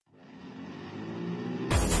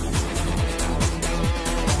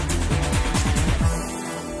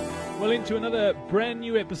Well, into another brand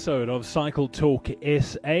new episode of Cycle Talk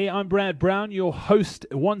SA. I'm Brad Brown, your host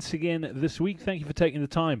once again this week. Thank you for taking the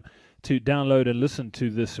time to download and listen to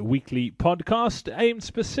this weekly podcast aimed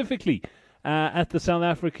specifically at the South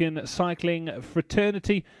African cycling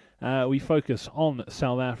fraternity. We focus on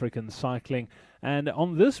South African cycling. And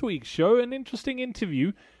on this week's show, an interesting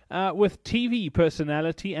interview with TV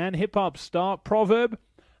personality and hip-hop star Proverb.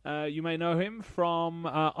 You may know him from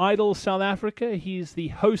Idols South Africa. He's the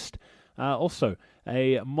host, also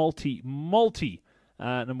a multi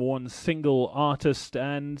number one single artist.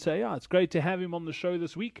 And it's great to have him on the show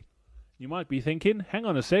this week. You might be thinking, hang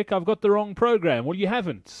on a sec, I've got the wrong program. Well, you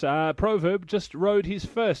haven't. Proverb just rode his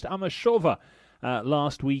first Amashova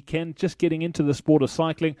last weekend, just getting into the sport of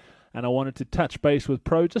cycling. And I wanted to touch base with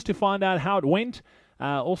Pro just to find out how it went.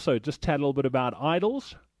 Also, just chat a little bit about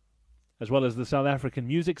Idols, as well as the South African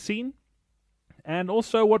music scene, and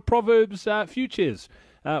also what Proverb's future is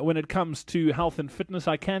when it comes to health and fitness.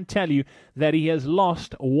 I can tell you that he has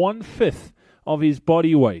lost 1/5 of his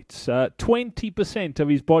body weight. 20% of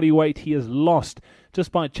his body weight he has lost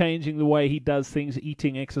just by changing the way he does things,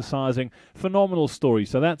 eating, exercising. Phenomenal story.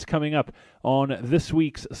 So that's coming up on this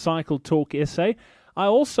week's Cycle Talk SA. I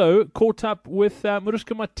also caught up with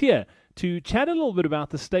Maroesjka Matthee to chat a little bit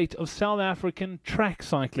about the state of South African track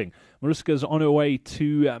cycling. Maroesjka's on her way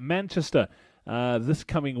to Manchester this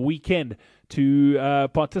coming weekend to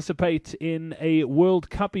participate in a World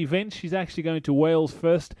Cup event. She's actually going to Wales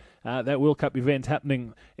first. That World Cup event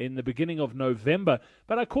happening in the beginning of November.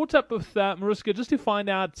 But I caught up with Maroesjka just to find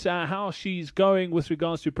out how she's going with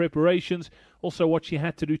regards to preparations, also what she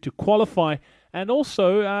had to do to qualify, and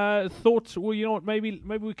also thought, well, you know what, maybe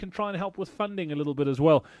we can try and help with funding a little bit as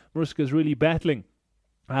well. Maroesjka's really battling,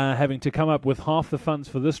 having to come up with half the funds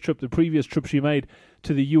for this trip. The previous trip she made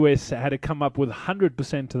to the US had to come up with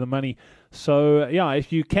 100% of the money. So,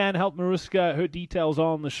 if you can help Maroesjka, her details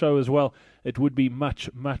are on the show as well. It would be much,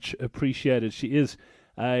 much appreciated. She is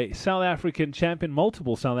a South African champion,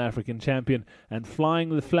 multiple South African champion, and flying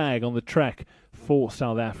the flag on the track for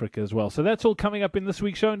South Africa as well. So that's all coming up in this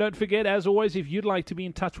week's show. And don't forget, as always, if you'd like to be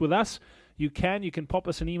in touch with us, you can pop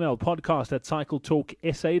us an email,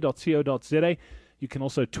 podcast@cycletalksa.co.za. You can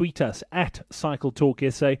also tweet us at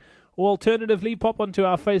CycleTalkSA, or alternatively, pop onto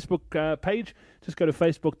our Facebook page. Just go to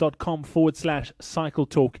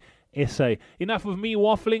facebook.com/CycleTalkSA. Enough of me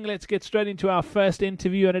waffling. Let's get straight into our first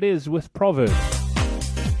interview, and it is with Proverb.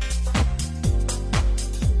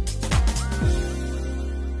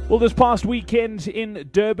 Well, this past weekend in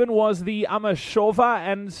Durban was the Amashova,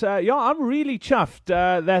 and I'm really chuffed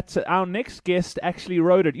that our next guest actually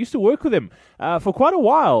rode it. Used to work with him for quite a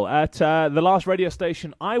while at the last radio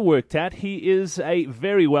station I worked at. He is a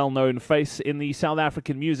very well-known face in the South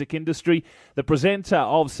African music industry, the presenter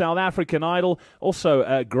of South African Idol, also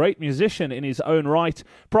a great musician in his own right.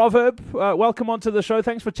 Proverb, welcome onto the show.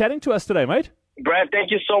 Thanks for chatting to us today, mate. Brad,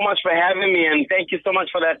 thank you so much for having me, and thank you so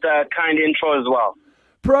much for that kind intro as well.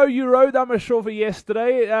 Pro, you rode Amashova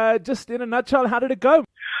yesterday. Just in a nutshell, how did it go?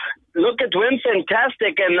 Look, it went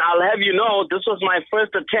fantastic, and I'll have you know, this was my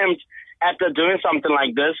first attempt at doing something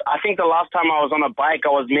like this. I think the last time I was on a bike, I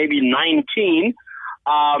was maybe 19.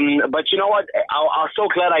 But you know what? I'm so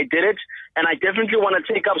glad I did it, and I definitely want to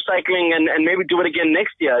take up cycling and maybe do it again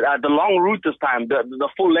next year. The long route this time, the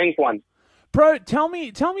full-length one. Pro, tell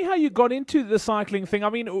me how you got into the cycling thing. I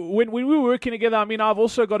mean, when we were working together, I mean, I've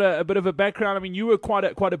also got a bit of a background. I mean, you were quite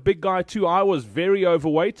a big guy too. I was very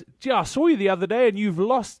overweight. Gee, I saw you the other day, and you've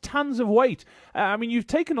lost tons of weight. I mean, you've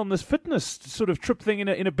taken on this fitness sort of trip thing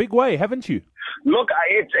in a big way, haven't you? Look,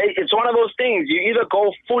 it's one of those things. You either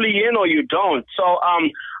go fully in or you don't. So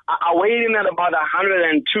I weighed in at about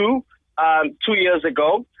 102 2 years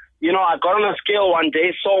ago. You know, I got on a scale one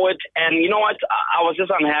day, saw it, and you know what? I was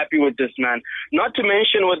just unhappy with this, man. Not to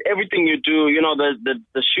mention with everything you do, you know,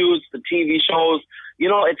 the shoots, the TV shows, you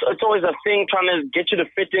know, it's always a thing trying to get you to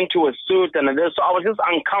fit into a suit and this. So I was just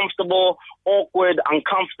uncomfortable, awkward,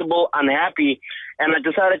 uncomfortable, unhappy, and I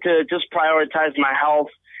decided to just prioritize my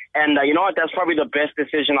health. And you know what? That's probably the best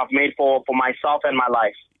decision I've made for myself and my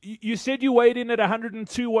life. You said you weighed in at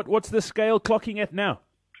 102. What's the scale clocking at now?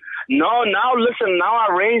 No, now I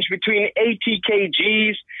range between 80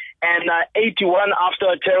 kgs and 81 after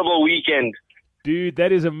a terrible weekend. Dude,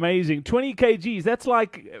 that is amazing. 20 kgs, that's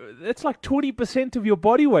like 20% of your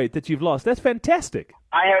body weight that you've lost. That's fantastic.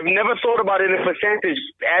 I have never thought about it in percentage.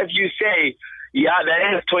 As you say, yeah,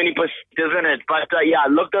 that is 20%, isn't it? But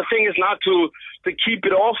look, the thing is not to keep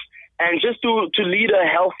it off and just to lead a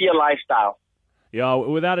healthier lifestyle. Yeah,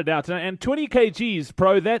 without a doubt. And 20 kgs,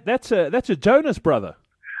 Pro, that's a Jonas brother.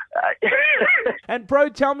 And bro,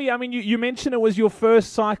 tell me, I mean, you mentioned it was your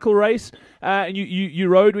first cycle race, and you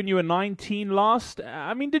rode when you were 19 last.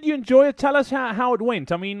 I mean, did you enjoy it? Tell us how it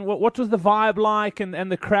went. I mean, what was the vibe like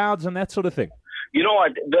and the crowds and that sort of thing? You know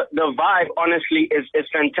what? The vibe, honestly, is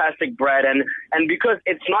fantastic, Brad. And because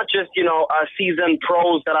it's not just, seasoned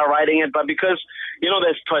pros that are riding it, but because,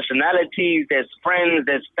 there's personalities, there's friends,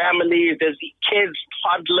 there's families, there's kids,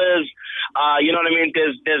 toddlers, you know what I mean?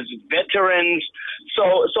 There's veterans.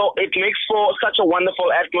 So it makes for such a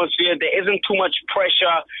wonderful atmosphere. There isn't too much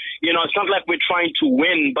pressure. It's not like we're trying to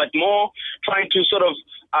win, but more trying to sort of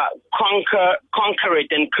conquer it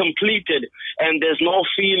and complete it. And there's no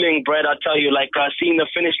feeling, Brett, I tell you, like seeing the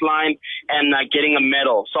finish line and getting a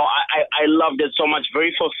medal. So I loved it so much.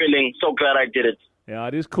 Very fulfilling. So glad I did it. Yeah,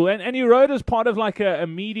 it is cool. And you rode as part of like a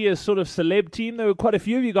media sort of celeb team. There were quite a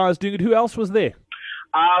few of you guys doing it. Who else was there?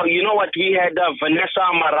 You know what? We had Vanessa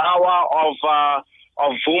Marawa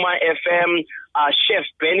of Vuma FM. Chef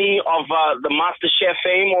Benny of the Master Chef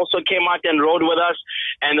fame also came out and rode with us,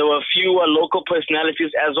 and there were a few local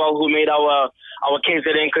personalities as well who made our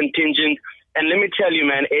KZN contingent. And let me tell you,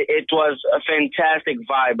 man, it was a fantastic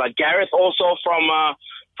vibe. But Gareth also from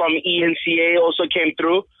ENCA also came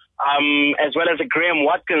through, as well as Graham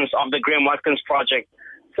Watkins of the Graham Watkins Project.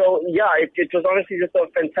 So yeah, it was honestly just a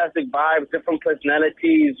fantastic vibe. Different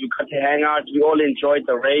personalities, we got to hang out. We all enjoyed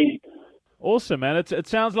the race. Awesome, man. It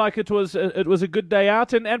sounds like it was a good day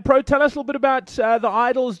out. And Pro, tell us a little bit about the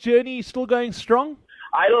Idols journey. Still going strong?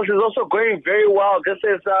 Idols is also going very well. This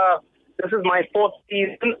is my fourth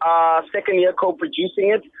season, second year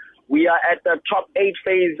co-producing it. We are at the top 8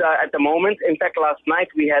 phase at the moment. In fact, last night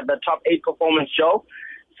we had the top 8 performance show.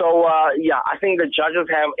 So I think the judges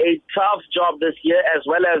have a tough job this year, as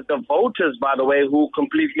well as the voters, by the way, who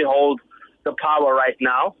completely hold the power right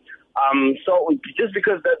now. So just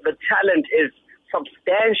because the talent is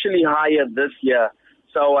substantially higher this year.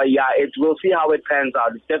 So, we'll see how it pans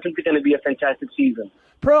out. It's definitely going to be a fantastic season.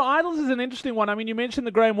 Pro Idols is an interesting one. I mean, you mentioned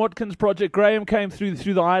the Graham Watkins project. Graham came through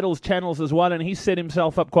the Idols channels as well, and he set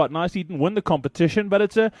himself up quite nice. He didn't win the competition, but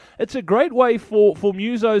it's a great way for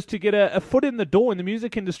musos to get a foot in the door in the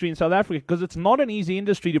music industry in South Africa, because it's not an easy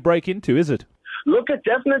industry to break into, is it? Look, it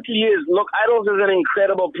definitely is. Look, Idols is an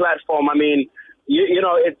incredible platform. I mean,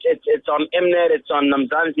 it's on Mnet, it's on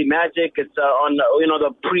Mzansi Magic, it's on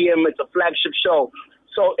the Preem, it's a flagship show.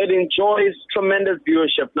 So it enjoys tremendous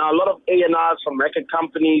viewership. Now, a lot of A&Rs from record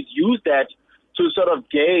companies use that to sort of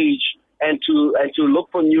gauge and to look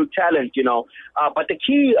for new talent, But the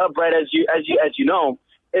key, Brett, as you know,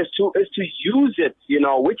 is to use it,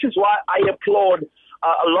 which is why I applaud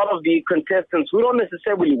a lot of the contestants who don't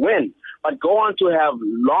necessarily win, but go on to have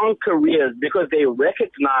long careers because they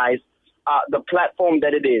recognize the platform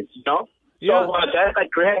that it is, Yeah. So guys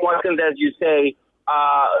like Graham Watkins, as you say,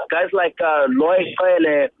 guys like Lloyd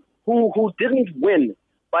Kwele, who didn't win,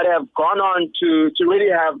 but have gone on to really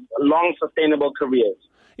have long, sustainable careers.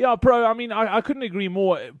 Yeah, Pro, I mean, I couldn't agree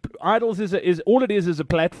more. Idols is all it is a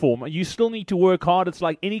platform. You still need to work hard. It's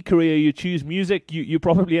like any career you choose. Music, you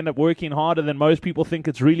probably end up working harder than most people think.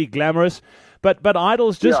 It's really glamorous. But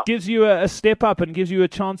Idols just gives you a step up and gives you a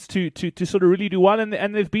chance to sort of really do well. And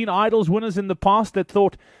there've been Idols winners in the past that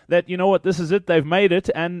thought that, you know what, this is it, they've made it,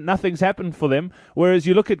 and nothing's happened for them. Whereas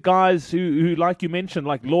you look at guys who like you mentioned,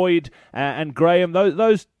 like Lloyd and Graham,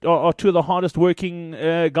 those are two of the hardest working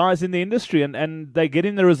guys in the industry, and they get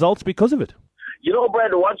in the results because of it.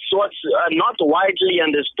 Brad, what's not widely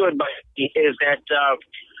understood by is that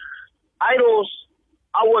Idols,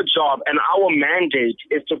 our job and our mandate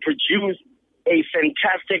is to produce a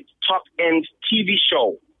fantastic top-end TV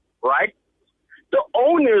show, right? The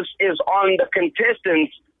onus is on the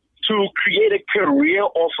contestants to create a career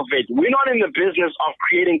off of it. We're not in the business of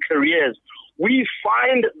creating careers. We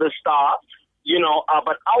find the star,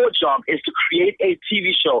 but our job is to create a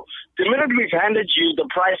TV show. The minute we've handed you the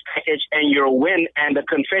prize package and your win and the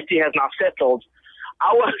confetti has now settled,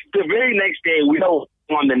 the very next day we are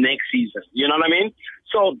on the next season. You know what I mean?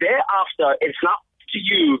 So thereafter, it's not to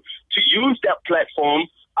you to use that platform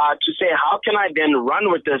to say, how can I then run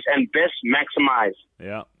with this and best maximize?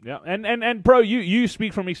 Yeah. And Bro, you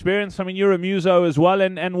speak from experience. I mean, you're a muso as well,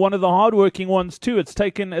 and one of the hardworking ones too. It's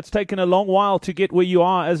taken a long while to get where you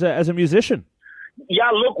are as a musician.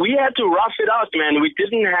 Yeah, look, we had to rough it out, man. We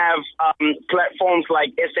didn't have platforms like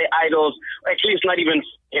SA Idols, at least not even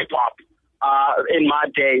hip-hop in my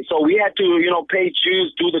day. So we had to, pay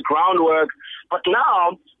dues, do the groundwork. But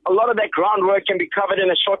now, a lot of that groundwork can be covered in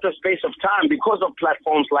a shorter space of time because of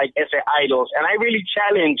platforms like SA Idols. And I really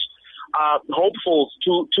challenge hopefuls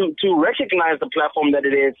to recognize the platform that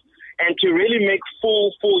it is and to really make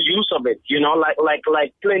full use of it,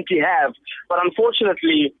 like plenty have. But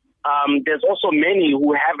unfortunately, there's also many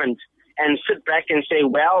who haven't, and sit back and say,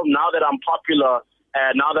 well, now that I'm popular,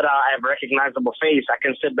 now that I have a recognizable face, I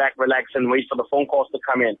can sit back, relax, and wait for the phone calls to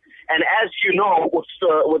come in. And as you know,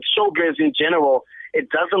 with showbiz in general, it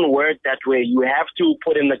doesn't work that way. You have to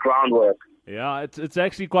put in the groundwork. Yeah, it's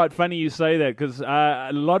actually quite funny you say that, because a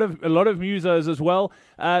lot of musos as well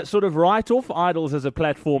sort of write off Idols as a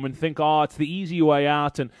platform and think, it's the easy way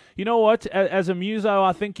out. And you know what? As a muso,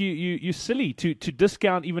 I think you're silly to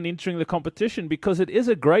discount even entering the competition, because it is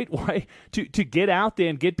a great way to get out there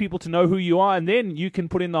and get people to know who you are, and then you can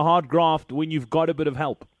put in the hard graft when you've got a bit of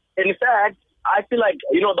help. In fact, I feel like,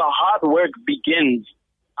 the hard work begins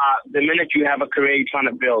the minute you have a career you're trying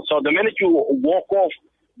to build. So the minute you walk off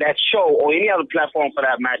that show, or any other platform for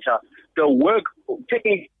that matter, the work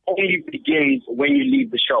technically only begins when you leave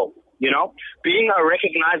the show. Being a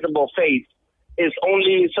recognizable face is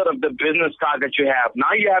only sort of the business card that you have.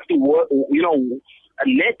 Now you have to work, a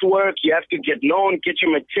network. You have to get known, get your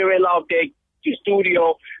material out there, your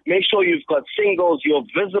studio, make sure you've got singles, you're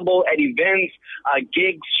visible at events,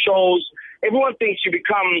 gigs, shows. Everyone thinks you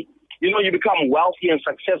become wealthy and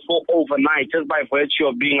successful overnight just by virtue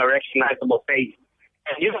of being a recognizable face.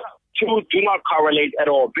 And two do not correlate at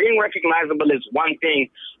all. Being recognizable is one thing.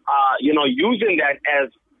 Using that as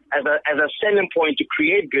a selling point to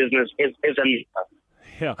create business is another.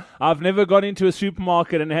 Yeah, I've never gone into a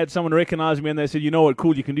supermarket and had someone recognize me and they said, you know what,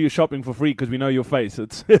 cool, you can do your shopping for free because we know your face.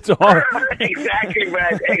 It's hard. Exactly,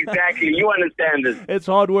 Brad. Exactly. You understand this. It's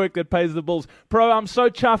hard work that pays the bills. Pro, I'm so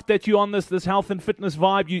chuffed that you're on this health and fitness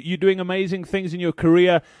vibe. You're doing amazing things in your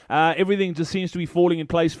career. Everything just seems to be falling in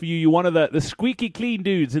place for you. You're one of the squeaky clean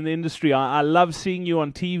dudes in the industry. I love seeing you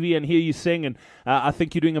on TV and hear you sing, and I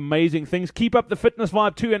think you're doing amazing things. Keep up the fitness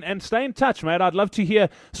vibe too, and stay in touch, mate. I'd love to hear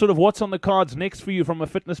sort of what's on the cards next for you from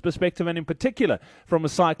a fitness perspective, and in particular from a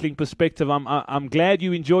cycling perspective. I'm glad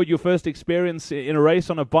you enjoyed your first experience in a race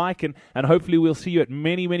on a bike, and hopefully we'll see you at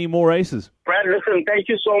many, many more races. Brad, listen, thank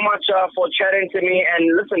you so much for chatting to me.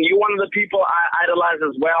 And listen, you're one of the people I idolize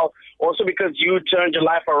as well, also because you turned your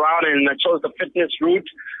life around and chose the fitness route.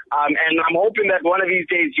 And I'm hoping that one of these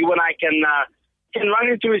days you and I can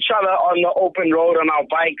run into each other on the open road on our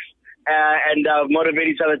bikes and motivate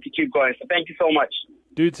each other to keep going. So thank you so much.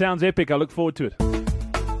 Dude, sounds epic. I look forward to it.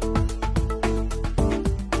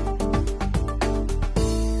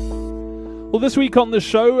 Well, this week on the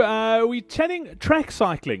show, we're chatting track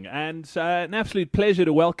cycling, and an absolute pleasure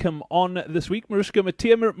to welcome on this week Maroesjka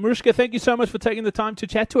Matthee. Maroesjka, thank you so much for taking the time to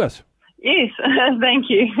chat to us. Yes, thank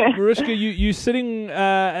you. Maroesjka, you're sitting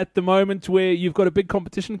at the moment where you've got a big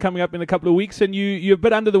competition coming up in a couple of weeks, and you're a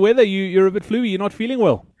bit under the weather. You're a bit fluey. You're not feeling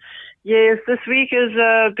well. Yes, this week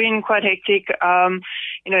has been quite hectic.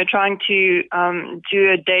 Trying to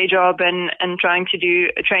do a day job and trying to do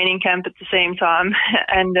a training camp at the same time,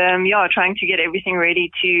 and trying to get everything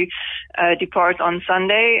ready to depart on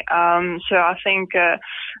Sunday. So I think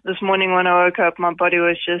this morning when I woke up, my body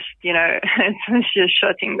was just, it was just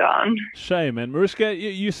shutting down. Shame, man. Maroesjka,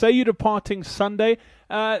 you say you're departing Sunday.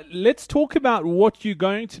 Let's talk about what you're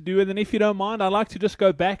going to do, and then if you don't mind, I'd like to just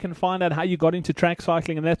go back and find out how you got into track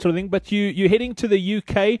cycling and that sort of thing. But you're heading to the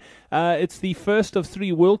UK. It's the first of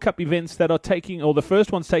 3 World Cup events that are the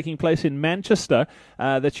first one's taking place in Manchester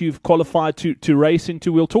that you've qualified to race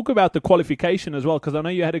into. We'll talk about the qualification as well, because I know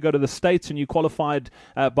you had to go to the States and you qualified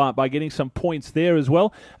by getting some points there as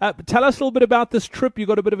well. Tell us a little bit about this trip. You've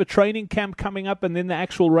got a bit of a training camp coming up, and then the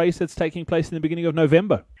actual race that's taking place in the beginning of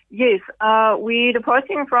November. Yes, we're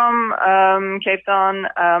departing from Cape Town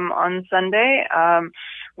on Sunday.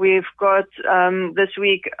 We've got this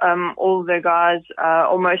week all the guys,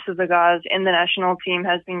 or most of the guys in the national team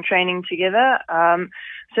has been training together.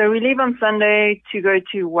 So we leave on Sunday to go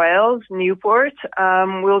to Wales, Newport.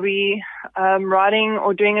 We'll be riding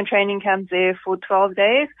or doing a training camp there for 12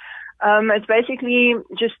 days. It's basically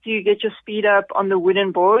just to get your speed up on the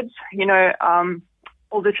wooden boards.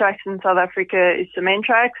 All the tracks in South Africa is cement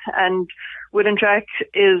tracks, and wooden track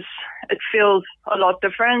it feels a lot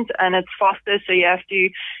different and it's faster, so you have to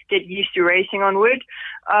get used to racing on wood.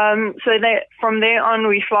 From there on,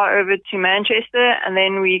 we fly over to Manchester, and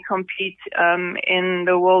then we compete in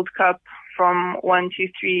the World Cup from 1 to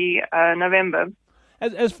 3 November.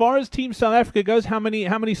 As far as Team South Africa goes, how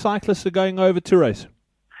many cyclists are going over to race?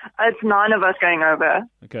 It's 9 of us going over.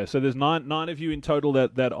 Okay, so there's nine of you in total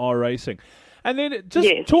that are racing. And then just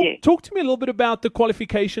talk to me a little bit about the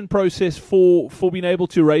qualification process for being able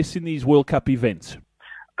to race in these World Cup events.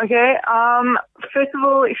 Okay. First of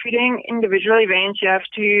all, if you're doing individual events, you have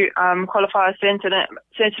to qualify a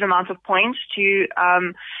certain amount of points to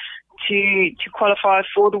to qualify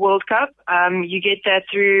for the World Cup. You get that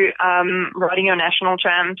through riding your national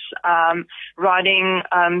champs, riding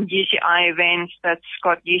UCI events that's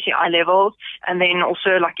got UCI levels, and then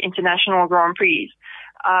also like international Grand Prix.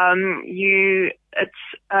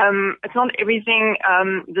 It's not everything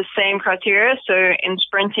the same criteria. So in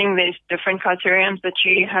sprinting, there's different criterions that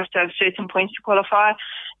you have to have certain points to qualify.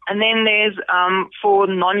 And then there's, for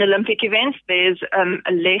non-Olympic events, there's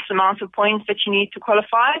a less amount of points that you need to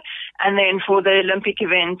qualify. And then for the Olympic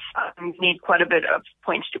events, you need quite a bit of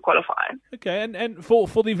points to qualify. Okay, and for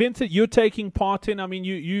the events that you're taking part in, I mean,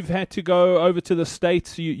 you've had to go over to the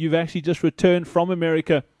States. You've actually just returned from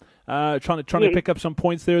America, trying to pick up some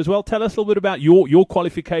points there as well. Tell us a little bit about your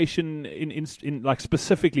qualification in like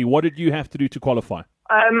specifically. What did you have to do to qualify?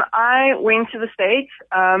 I went to the States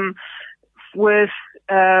with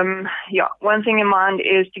one thing in mind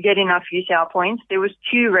is to get enough UCI points. There was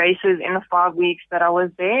 2 races in the 5 weeks that I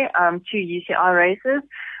was there, 2 UCI races.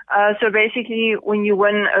 So basically, when you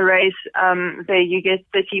win a race, there you get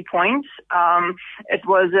 30 points. It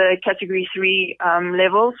was a category 3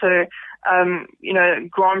 level, so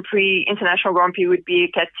Grand Prix, International Grand Prix would be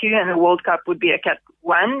a Cat 2, and the World Cup would be a Cat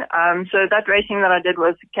 1. So that racing that I did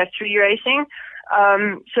was Cat 3 racing.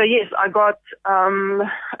 So yes, I got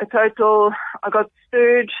a total. I got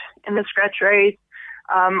 3rd in the scratch race.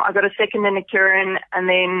 I got a 2nd in the Kieran, and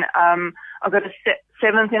then I got a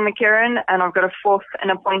 7th in the Kieran, and I've got a 4th in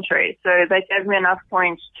a point race. So they gave me enough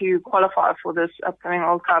points to qualify for this upcoming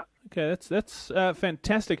World Cup. Okay, that's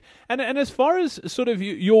fantastic. And as far as sort of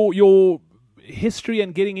your history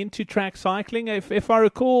and getting into track cycling, if I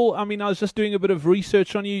recall, I mean, I was just doing a bit of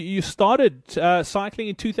research on you. You started cycling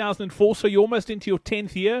in 2004, so you're almost into your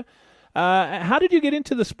 10th year. How did you get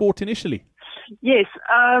into the sport initially? Yes,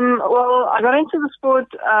 well, I got into the sport.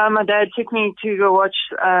 My dad took me to go watch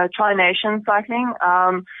Tri-Nation cycling.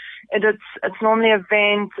 It's normally an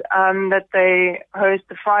event that they host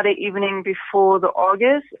the Friday evening before the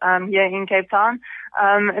August here in Cape Town.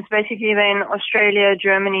 It's basically then Australia,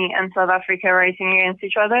 Germany, and South Africa racing against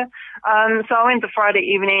each other. So I went the Friday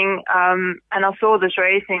evening and I saw this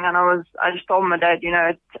racing, and I just told my dad,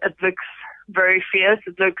 it looks very fierce,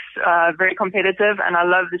 it looks very competitive, and I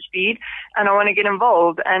love the speed, and I want to get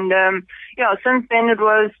involved. And since then it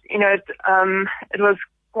was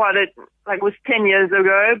quite it was 10 years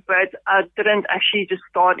ago, but I didn't actually just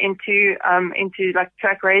start into like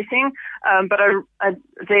track racing. But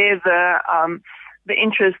the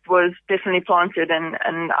interest was definitely planted, and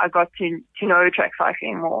I got to know track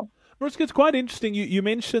cycling more. Maroesjka, it's quite interesting. You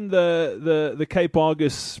mentioned the Cape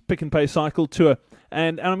Argus Pick and Pay Cycle Tour.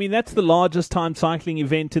 And I mean, that's the largest time cycling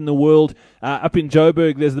event in the world. Up in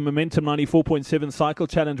Joburg, there's the Momentum 94.7 Cycle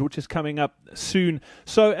Challenge, which is coming up soon.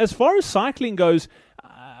 So as far as cycling goes,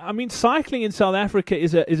 I mean, cycling in South Africa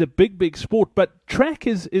is a big sport, but track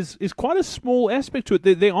is quite a small aspect to it.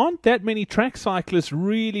 There aren't that many track cyclists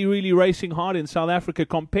really racing hard in South Africa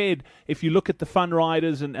compared if you look at the fun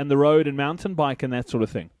riders and the road and mountain bike and that sort of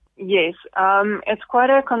thing. Yes, it's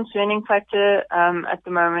quite a concerning factor at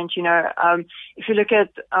the moment. If you look at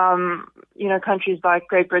countries like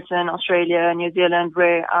Great Britain, Australia, New Zealand,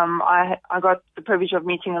 where I got the privilege of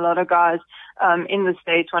meeting a lot of guys in the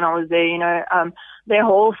States when I was there. Their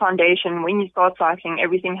whole foundation, when you start cycling,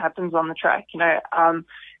 everything happens on the track.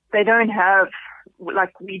 They don't have,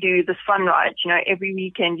 like we do, this fun ride. Every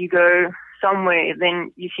weekend you go somewhere,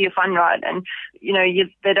 then you see a fun ride, and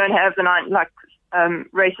they don't have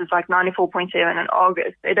races like 94.7 in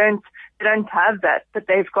August. They don't have that, but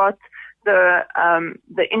they've got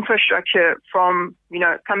the infrastructure from,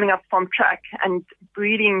 coming up from track and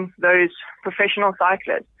breeding those professional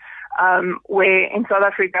cyclists. Where in South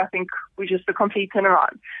Africa, I think we're just a complete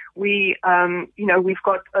turnaround. We've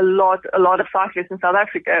got a lot of cyclists in South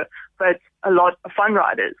Africa, but a lot of fun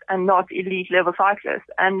riders and not elite level cyclists.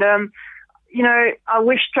 And, I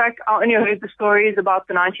wish track, I only heard the stories about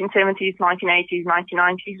the 1970s, 1980s,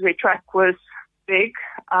 1990s, where track was big.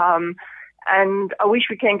 And I wish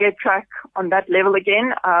we can get track on that level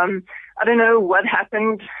again. I don't know what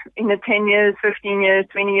happened in the 10 years, 15 years,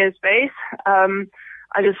 20 years space.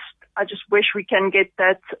 I just wish we can get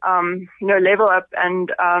that, level up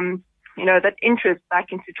and, that interest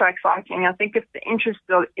back into track cycling. I think if the interest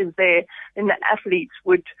is there, then the athletes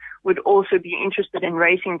would also be interested in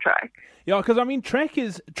racing track. Yeah, because I mean, track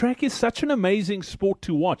is such an amazing sport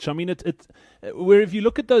to watch. I mean, it's where if you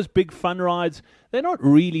look at those big fun rides, they're not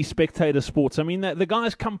really spectator sports. I mean, the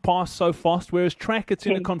guys come past so fast, whereas track, it's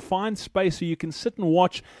in a confined space, so you can sit and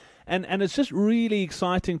watch. and it's just really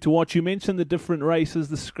exciting to watch. You mentioned the different races,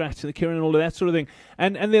 the scratch and the keirin and all of that sort of thing,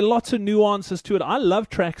 and there are lots of nuances to it. I love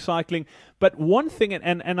track cycling, but one thing,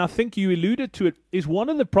 and I think you alluded to it, is one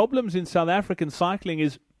of the problems in South African cycling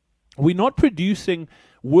is we're not producing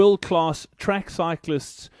world-class track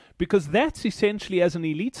cyclists, because that's essentially, as an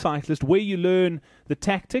elite cyclist, where you learn the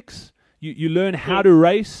tactics, you learn how to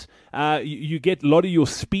race, you get a lot of your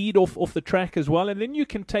speed off the track as well, and then you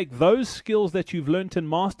can take those skills that you've learned and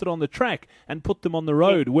mastered on the track and put them on the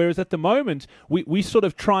road. Whereas at the moment, we sort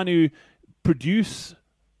of trying to produce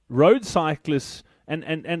road cyclists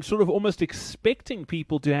and sort of almost expecting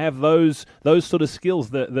people to have those sort of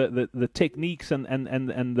skills, the techniques and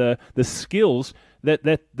the skills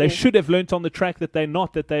that they should have learnt on the track, that they're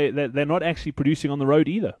not actually producing on the road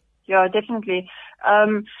either. Yeah, definitely.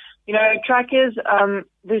 Track is,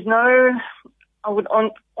 there's no, I would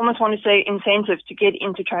almost want to say, incentive to get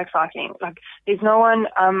into track cycling. Like, there's no one,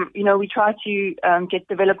 we try to get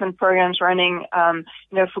development programs running,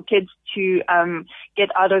 for kids to get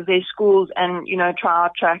out of their schools and, try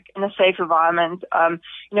out track in a safe environment.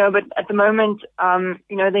 But at the moment,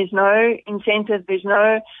 there's no incentive, there's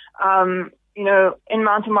no, in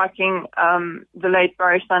mountain biking, the late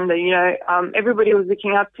Boris Thunder, everybody was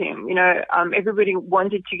looking up to him, everybody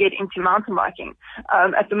wanted to get into mountain biking.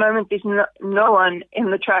 At the moment, there's no one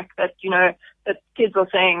in the track that, that kids are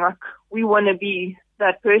saying, like, we want to be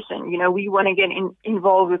that person, we want to get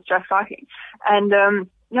involved with track cycling. And,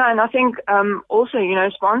 and I think, also,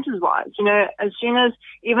 sponsors wise, as soon as,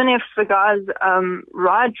 even if the guys,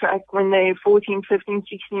 ride track when they're 14, 15,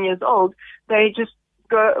 16 years old, they just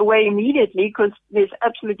go away immediately, because there's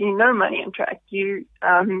absolutely no money in track.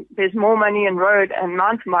 There's more money in road and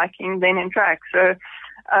mountain biking than in track. So,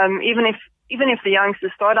 even if the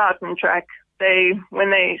youngsters start out in track, when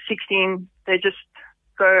they're 16, they just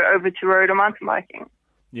go over to road or mountain biking.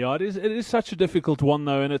 Yeah, it is such a difficult one,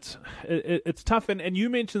 though, and it's tough. And you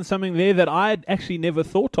mentioned something there that I had actually never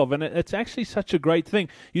thought of, and it's actually such a great thing.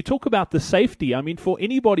 You talk about the safety. I mean, for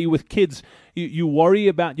anybody with kids, you worry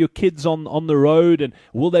about your kids on the road, and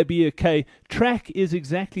will they be okay? Track is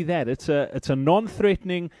exactly that. It's a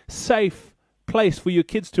non-threatening, safe place for your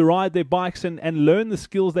kids to ride their bikes and learn the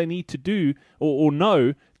skills they need to do or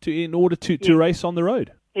know in order to race on the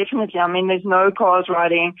road. Definitely. I mean, there's no cars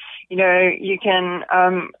riding. You can,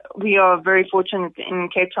 we are very fortunate in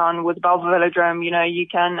Cape Town with Bellville Velodrome. You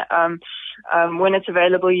can, when it's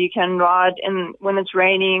available, you can ride when it's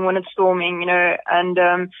raining, when it's storming, and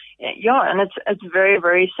it's very,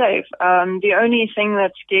 very safe. The only thing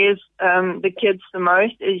that scares, the kids the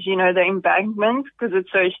most is, the embankment, because it's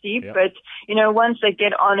so steep. Yeah. But, once they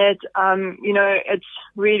get on it, it's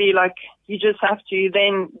really like, you just have to,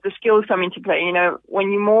 then the skills come into play,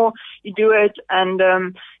 when you do it, and,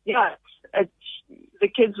 the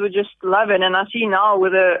kids would just love it. And I see now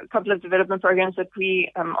with a couple of development programs that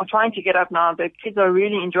we are trying to get up now, the kids are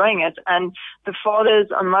really enjoying it. And the fathers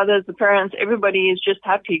and mothers, the parents, everybody is just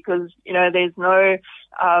happy because, there's no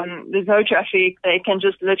traffic. They can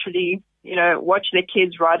just literally, watch their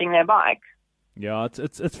kids riding their bike. Yeah,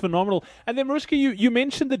 it's phenomenal. And then, Maroesjka, you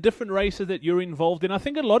mentioned the different races that you're involved in. I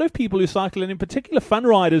think a lot of people who cycle, and in particular fun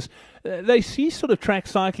riders, they see sort of track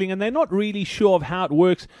cycling and they're not really sure of how it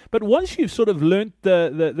works. But once you've sort of learnt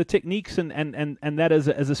the techniques and that as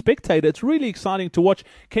a spectator, it's really exciting to watch.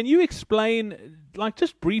 Can you explain, like,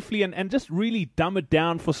 just briefly and just really dumb it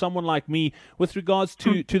down for someone like me with regards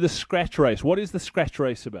to the scratch race? What is the scratch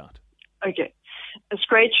race about? Okay. A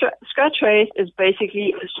scratch race is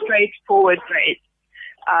basically a straightforward race.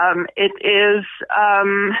 It is,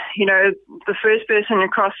 the first person who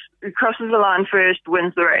crosses the line first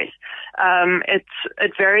wins the race.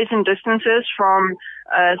 It varies in distances from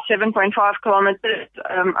 7.5 kilometers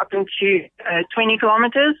up into 20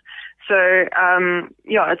 kilometers. So,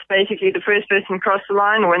 it's basically the first person across the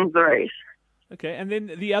line wins the race. Okay, and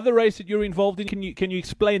then the other race that you're involved in, can you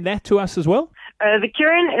explain that to us as well? The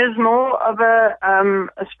keirin is more of a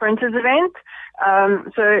sprinter's event.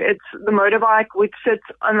 So it's the motorbike which sits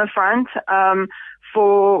on the front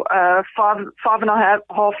for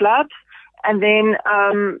 5.5 laps, and then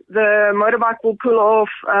the motorbike will pull off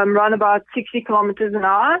around about 60 kilometers an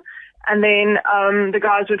hour. And then the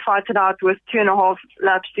guys would fight it out with 2.5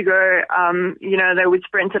 laps to go. They would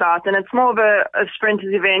sprint it out, and it's more of a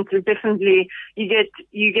sprinter's event. It's definitely you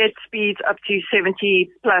get speeds up to 70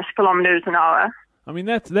 plus kilometers an hour. I mean,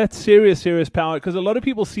 that's serious power, because a lot of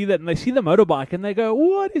people see that and they see the motorbike and they go,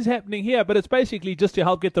 what is happening here? But it's basically just to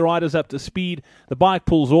help get the riders up to speed. The bike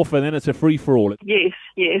pulls off and then it's a free-for-all. Yes.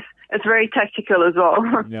 it's very tactical as well.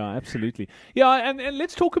 Yeah, absolutely. Yeah, and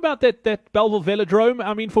let's talk about that Belleville Velodrome.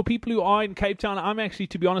 I mean, for people who are in Cape Town, I'm actually,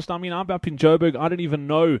 to be honest, I'm up in Joburg. I don't even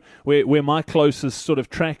know where my closest sort of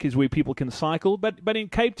track is where people can cycle. But in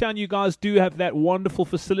Cape Town, you guys do have that wonderful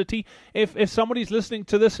facility. If somebody's listening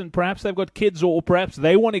to this and perhaps they've got kids or perhaps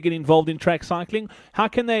they want to get involved in track cycling, how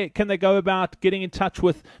can they go about getting in touch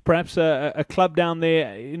with perhaps a club down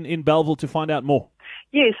there in Belleville to find out more?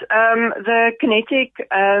 Yes, the Kinetic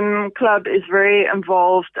Club is very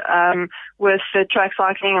involved with the track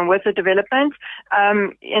cycling and with the development.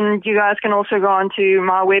 And you guys can also go on to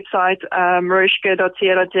my website,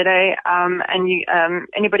 maroesjka.co.za, and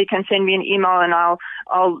anybody can send me an email, and I'll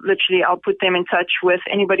put them in touch with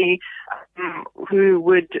anybody who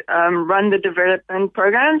would run the development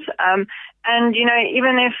programs. And,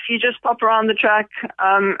 even if you just pop around the track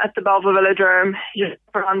at the Belleville Velodrome, you just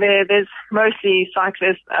pop around there, there's mostly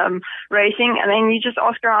cyclist racing, and then you just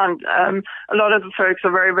ask around. A lot of the folks are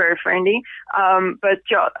very, very friendly. The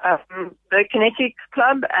Kinetic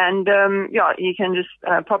Club, and you can just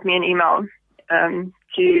pop me an email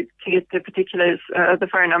to get the particulars, the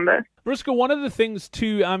phone number. Maroesjka, one of the things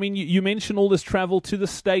too, I mean, you mentioned all this travel to the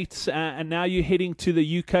States and now you're heading to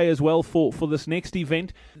the UK as well for this next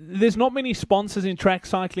event. There's not many sponsors in track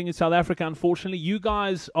cycling in South Africa, unfortunately. You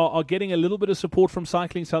guys are getting a little bit of support from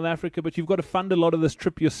Cycling South Africa, but you've got to fund a lot of this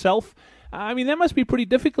trip yourself. I mean, that must be pretty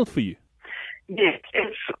difficult for you. Yes,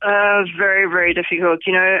 it's very, very difficult.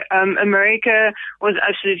 America was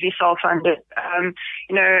absolutely self-funded. I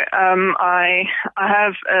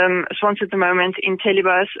have a sponsor at the moment in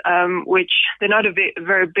Telebus, which they're not a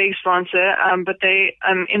very big sponsor, but they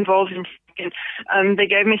involved in. They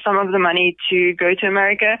gave me some of the money to go to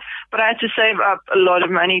America, but I had to save up a lot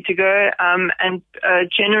of money to go, and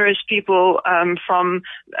generous people from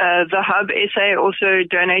the Hub SA also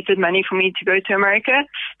donated money for me to go to America.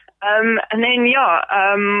 And then,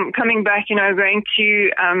 coming back, going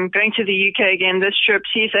to the UK again, this trip,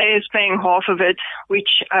 CSA is paying half of it,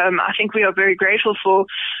 which, I think we are very grateful for.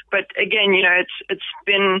 But again, it's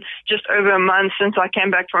been just over a month since I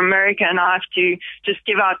came back from America, and I have to just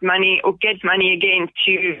give out money or get money again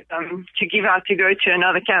to give out to go to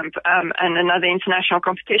another camp, and another international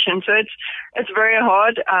competition. So it's very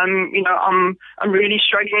hard. I'm really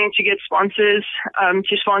struggling to get sponsors,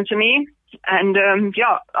 to sponsor me. And,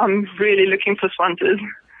 I'm really looking for sponsors.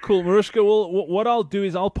 Cool, Maroesjka. Well, what I'll do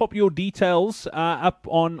is I'll pop your details up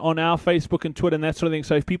on our Facebook and Twitter and that sort of thing.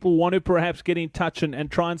 So if people want to perhaps get in touch and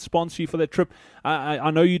try and sponsor you for that trip, I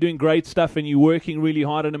know you're doing great stuff and you're working really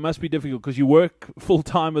hard, and it must be difficult because you work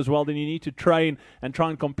full-time as well. Then you need to train and try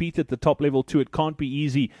and compete at the top level too. It can't be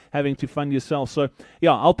easy having to fund yourself. So,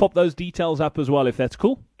 I'll pop those details up as well if that's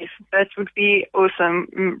cool. Yes, that would be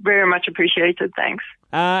awesome. Very much appreciated. Thanks.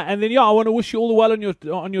 And then, I want to wish you all the well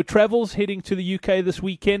on your travels heading to the UK this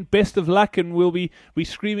weekend. Best of luck, and we'll be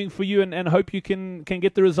screaming for you and hope you can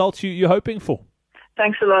get the results you're hoping for.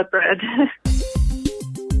 Thanks a lot, Brad.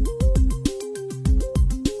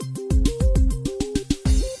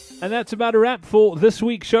 And that's about a wrap for this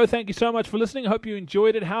week's show. Thank you so much for listening. I hope you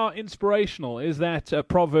enjoyed it. How inspirational is that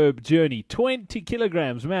proverb journey? 20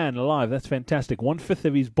 kilograms, man alive. That's fantastic. 1/5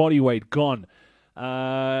 of his body weight gone.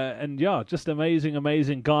 Just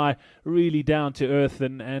amazing guy, really down to earth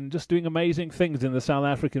and just doing amazing things in the South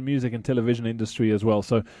African music and television industry as well.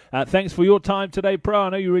 So thanks for your time today, Pro. I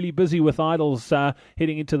know you're really busy with Idols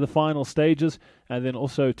heading into the final stages. And then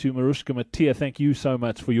also to Maroesjka Matthee, thank you so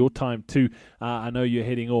much for your time too. I know you're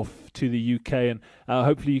heading off to the UK, and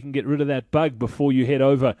hopefully you can get rid of that bug before you head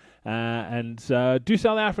over and do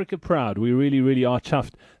South Africa proud. We really, really are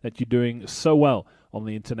chuffed that you're doing so well on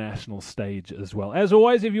the international stage as well. As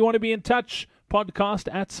always, if you want to be in touch, podcast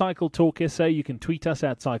at Cycle Talk SA. You can tweet us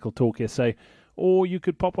at Cycle Talk SA, or you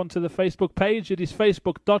could pop onto the Facebook page. It is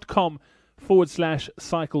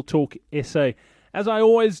facebook.com/Cycle Talk SA. As I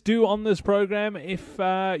always do on this program, if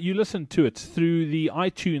you listen to it through the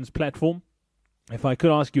iTunes platform, if I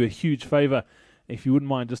could ask you a huge favor, if you wouldn't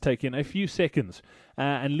mind just taking a few seconds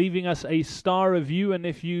and leaving us a star review, and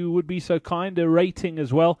if you would be so kind, a rating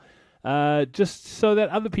as well. Just so that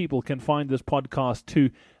other people can find this podcast too.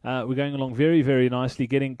 We're going along very, very nicely,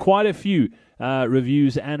 getting quite a few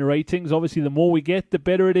reviews and ratings. Obviously, the more we get, the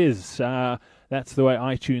better it is. That's the way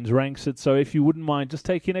iTunes ranks it. So if you wouldn't mind just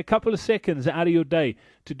taking a couple of seconds out of your day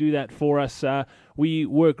to do that for us. We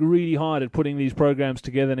work really hard at putting these programs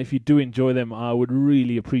together, and if you do enjoy them, I would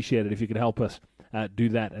really appreciate it if you could help us do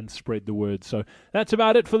that and spread the word. So that's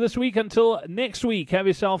about it for this week. Until next week, have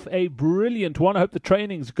yourself a brilliant one. I hope the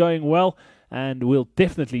training's going well, and we'll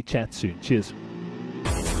definitely chat soon. Cheers.